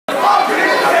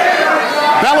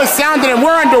sounded, and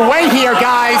we're underway here,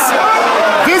 guys.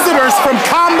 Visitors from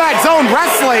Combat Zone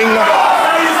Wrestling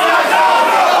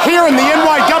here in the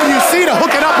NYWC to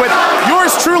hook it up with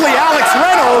yours truly, Alex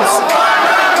Reynolds.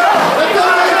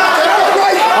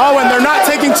 Oh, and they're not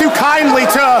taking too kindly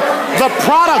to the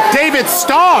product, David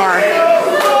Starr.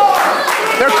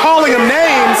 They're calling him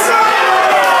names.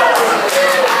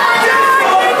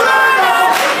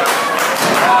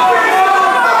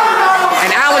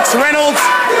 And Alex Reynolds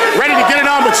ready to get it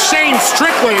on with Shane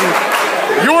Strickland.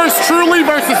 Yours truly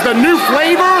versus the new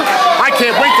flavor. I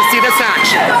can't wait to see this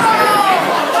action.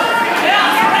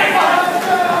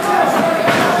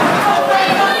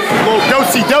 A little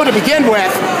do-si-do to begin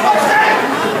with.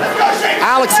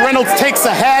 Alex Reynolds takes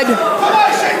ahead.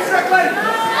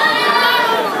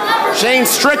 Shane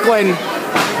Strickland,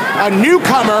 a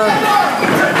newcomer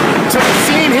to the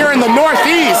scene here in the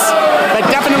Northeast, but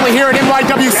definitely here at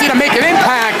NYWC to make an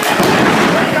impact.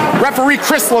 Referee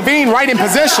Chris Levine right in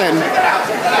position.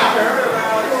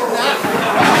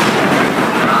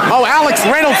 Oh, Alex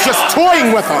Reynolds just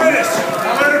toying with him.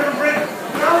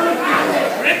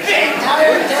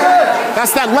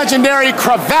 That's that legendary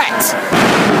cravette.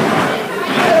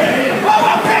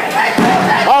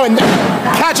 Oh, and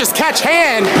catch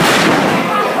hand.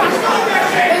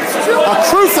 A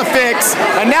crucifix,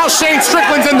 and now Shane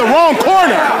Strickland's in the wrong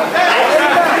corner.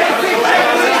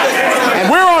 And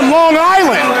we're on Long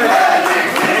Island.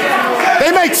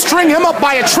 They may string him up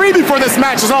by a tree before this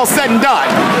match is all said and done.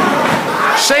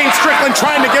 Shane Strickland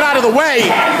trying to get out of the way,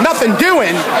 nothing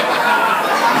doing.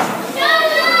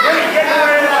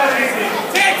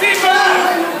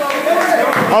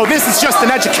 Oh, this is just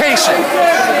an education.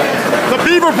 The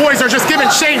Beaver boys are just giving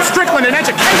Shane Strickland an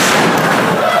education.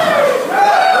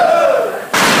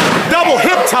 Double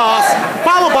hip toss,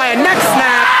 followed by a neck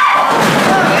snap.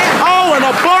 Oh, and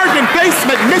a bargain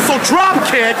basement missile drop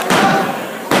kick.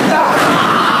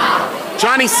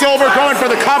 Johnny Silver going for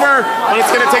the cover, but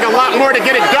it's going to take a lot more to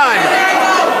get it done.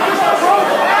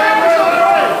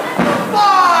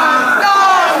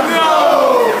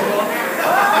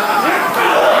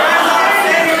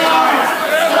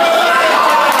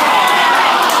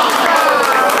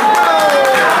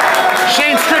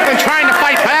 Shane Strickland trying to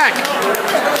fight back.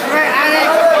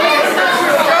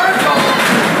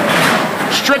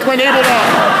 Strickland able to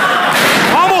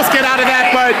almost get out of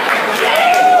that, but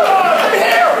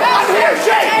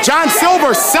John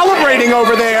Silver celebrating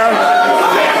over there.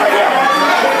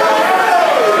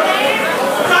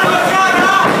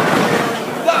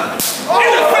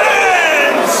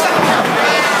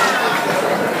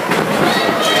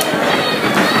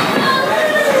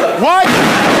 What?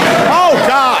 Oh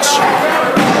gosh.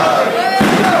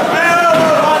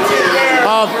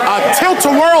 A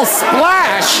tilt-a-whirl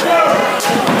splash.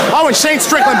 Oh, and Shane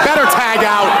Strickland better tag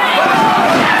out.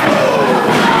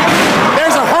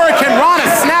 There's a Hurricane Rana,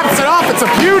 snaps it off. It's a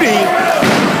beauty.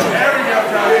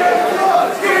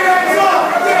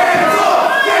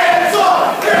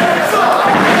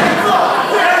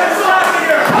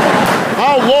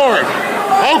 Oh, Lord.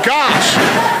 Oh, gosh.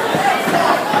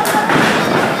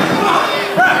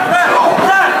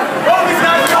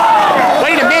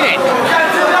 Wait a minute.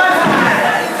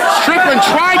 Strickland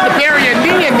tried to bury a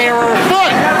knee in there or a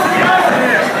foot.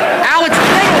 Alex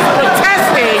Reynolds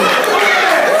protesting.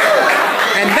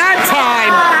 And that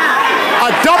time,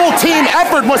 a double team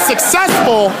effort was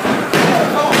successful.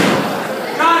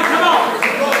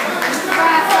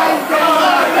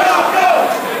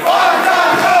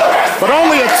 But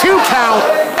only a 2 count.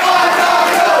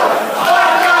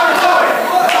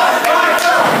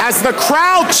 As the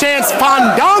crowd chants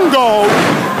Fandango.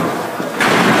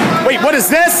 Wait, what is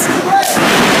this?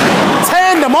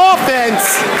 Tandem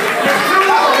offense.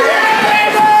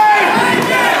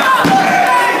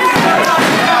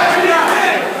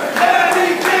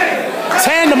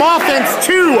 Tandem offense,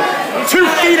 two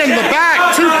feet in the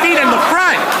back, 2 feet in the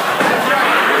front.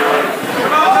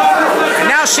 And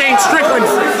now Shane Strickland,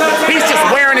 he's just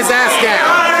wearing his ass down.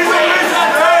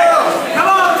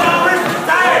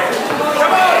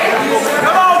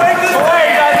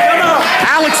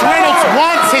 Alex Reynolds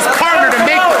wants his partner to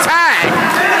make the tag.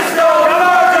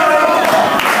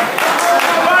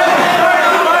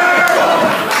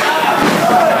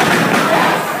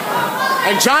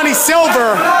 And Johnny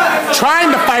Silver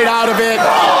trying to fight out of it.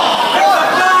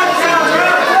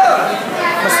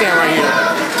 Let's stand right here.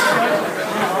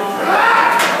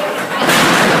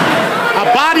 A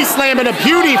body slam and a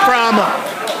beauty from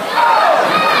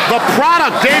the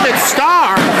product, David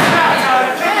Starr.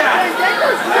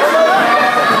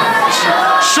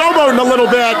 Showboating a little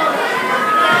bit.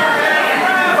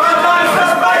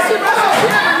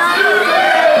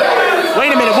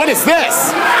 Wait a minute, what is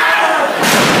this?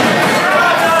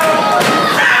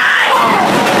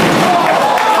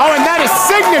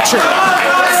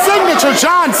 to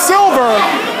John Silver.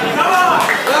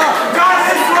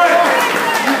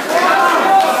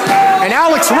 And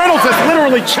Alex Reynolds is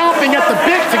literally chomping at the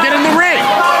bit to get in the ring.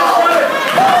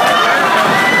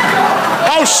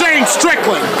 Oh, Shane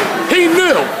Strickland. He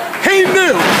knew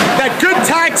that good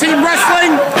tag team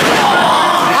wrestling,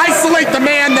 isolate the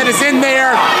man that is in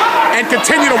there and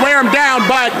continue to wear him down,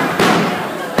 but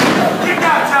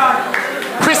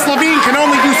Chris Levine can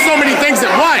only do so many things at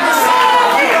once.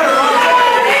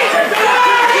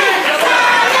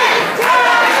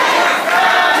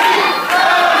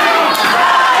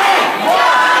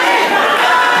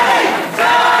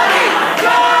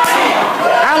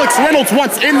 Alex Reynolds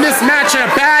wants in this match in a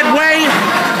bad way,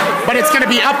 but it's going to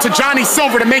be up to Johnny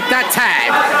Silver to make that tag.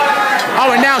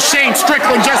 Oh, and now Shane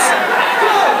Strickland just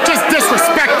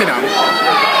disrespected him.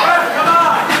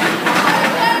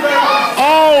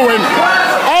 Oh, and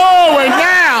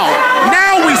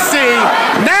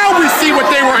now we see what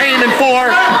they were aiming for.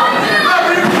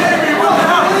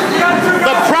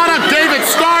 The product David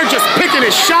Starr just picking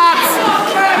his shots.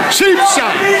 Cheap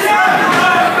shot.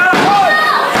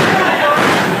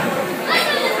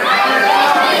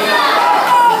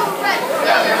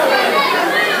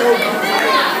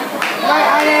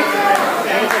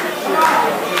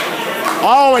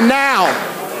 Oh, and now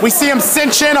we see him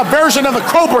cinch in a version of the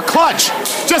Cobra Clutch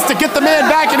just to get the man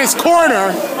back in his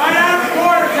corner.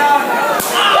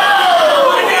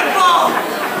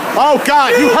 Oh,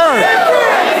 God, you heard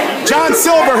it. John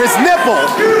Silver, his nipple.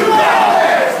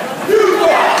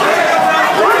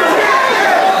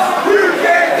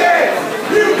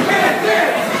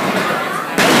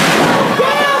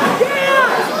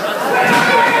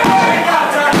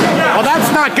 Well,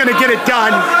 that's not going to get it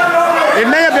done. It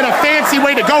may have been a fancy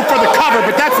way to go for the cover,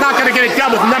 but that's not going to get it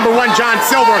done with #1 John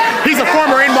Silver. He's a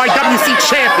former NYWC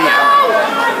champion.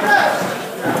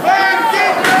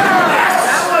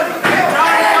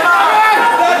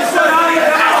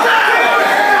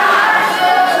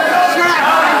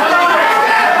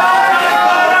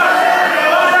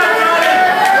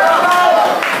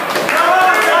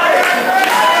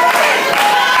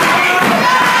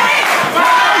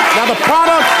 Now the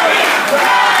product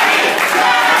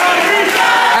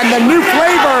and the new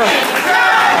flavor,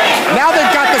 now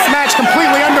they've got this match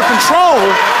completely under control.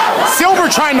 Silver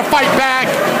trying to fight back,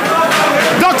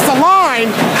 ducks the line.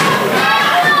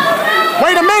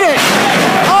 Wait a minute.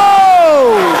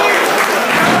 Oh!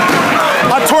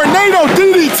 A tornado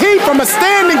DDT from a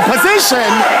standing position.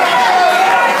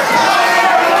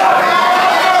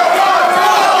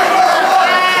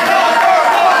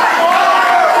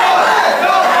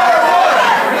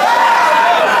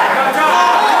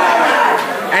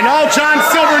 And all John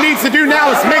Silver needs to do now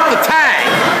is make the tag.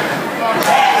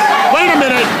 Wait a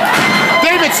minute.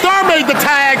 David Starr made the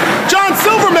tag. John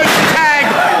Silver makes the tag.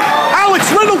 Alex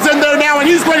Reynolds in there now, and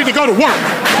he's ready to go to work.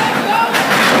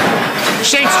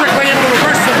 Shane Strickland able to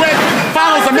reverse the whip.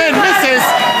 Follows him in, misses.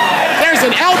 There's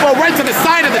an elbow right to the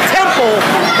side of the temple.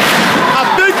 A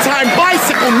big-time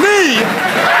bicycle knee.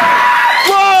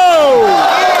 Whoa!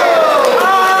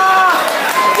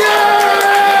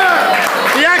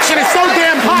 So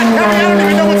damn hot, I don't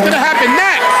even know what's gonna happen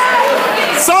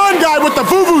next. Son guy with the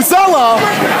vuvuzela.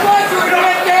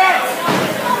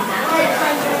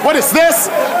 What is this?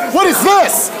 What is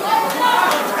this?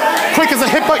 Quick as a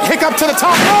hiccup to the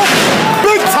top rope.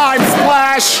 Big time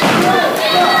splash.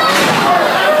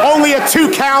 Only a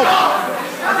 2 count.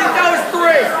 I think that was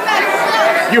 3.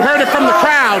 You heard it from the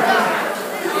crowd.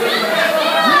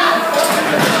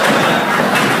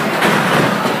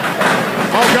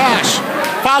 Oh gosh.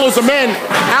 Follows him in.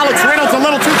 Alex Reynolds a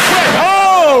little too quick.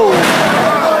 Oh!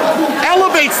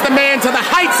 Elevates the man to the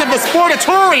heights of the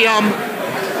sportatorium.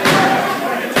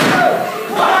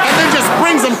 And then just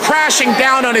brings him crashing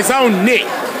down on his own knee.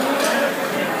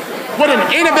 What an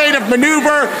innovative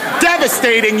maneuver.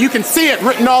 Devastating. You can see it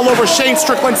written all over Shane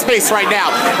Strickland's face right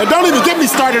now. And don't even get me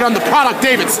started on the product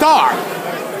David Starr.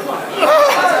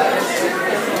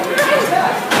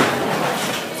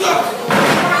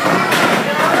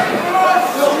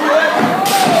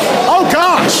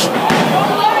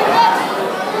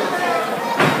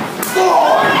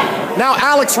 Now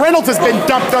Alex Reynolds has been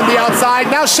dumped on the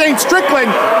outside. Now Shane Strickland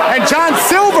and John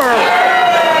Silver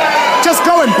just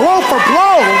going blow for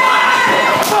blow.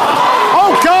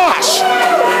 Oh gosh!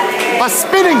 A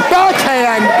spinning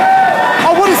backhand.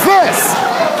 Oh, what is this?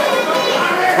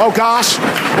 Oh gosh,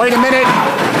 wait a minute.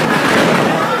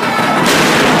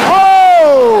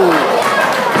 Oh!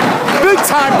 Big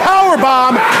time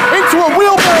powerbomb into a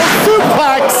wheelbarrow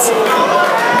suplex.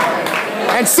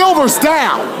 And Silver's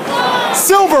down.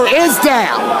 Silver is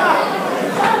down.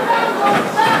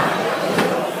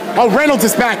 Oh, Reynolds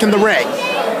is back in the ring.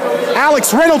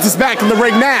 Alex Reynolds is back in the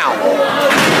ring now.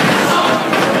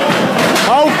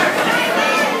 Oh,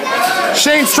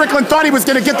 Shane Strickland thought he was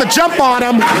going to get the jump on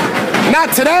him.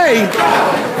 Not today.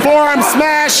 Forearm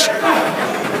smash.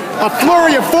 A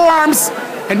flurry of forearms.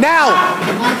 And now,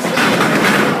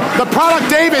 the product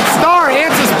David Starr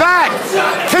answers back.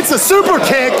 Hits a super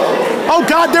kick. Oh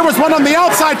God, there was one on the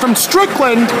outside from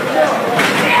Strickland.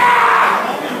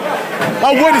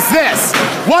 Oh, what is this?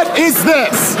 What is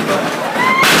this?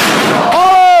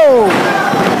 Oh!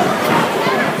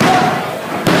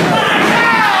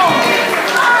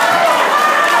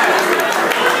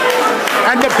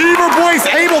 And the Beaver boys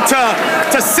able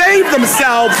to save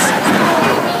themselves.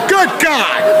 Good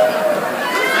God!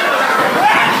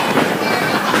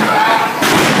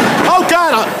 Oh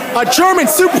God, a German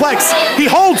suplex. He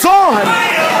holds on.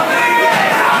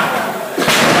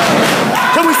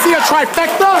 Can we see a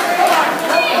trifecta?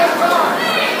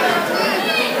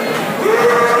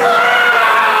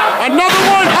 Another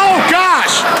one. Oh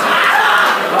gosh.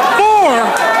 Four.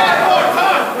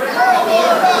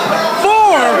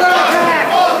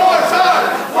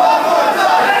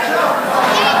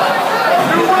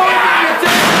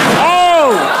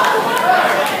 Oh.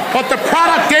 But the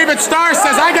product David Starr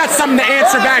says, I got something to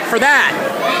answer back for that.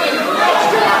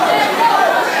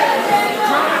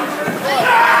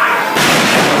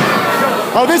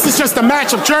 Oh, this is just a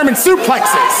match of German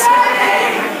suplexes.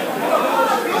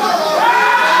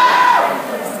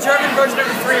 It's the German version of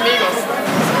the Three Amigos.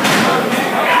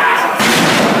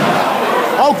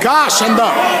 Oh gosh, and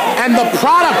the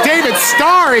product David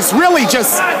Starr is really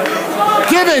just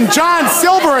giving John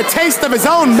Silver a taste of his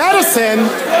own medicine.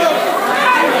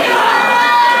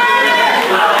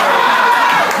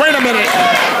 Wait a minute.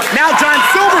 Now John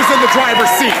Silver's in the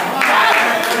driver's seat.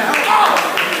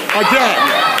 Again.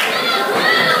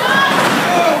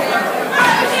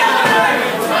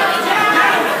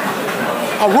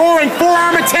 A roaring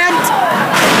forearm attempt.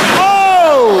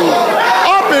 Oh!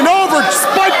 Up and over,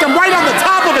 spiked him right on the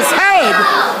top of his head.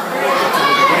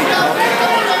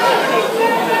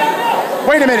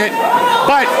 Wait a minute.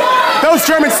 But those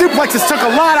German suplexes took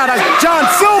a lot out of John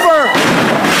Silver.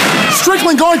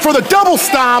 Strickland going for the double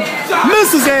stomp.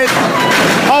 Misses it.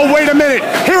 Oh, wait a minute.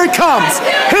 Here it comes.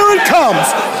 Here it comes.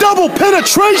 Double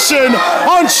penetration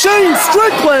on Shane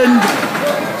Strickland.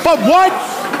 But what?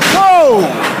 Oh!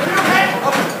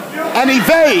 And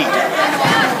evade.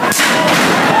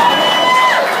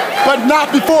 But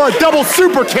not before a double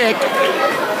super kick.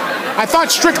 I thought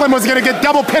Strickland was going to get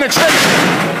double penetration.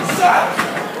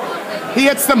 He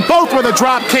hits them both with a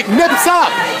drop kick, nips up.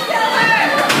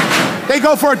 They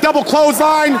go for a double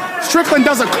clothesline. Strickland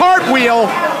does a cartwheel.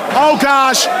 Oh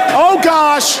gosh, oh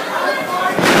gosh.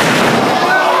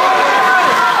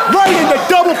 Right into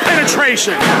double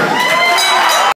penetration.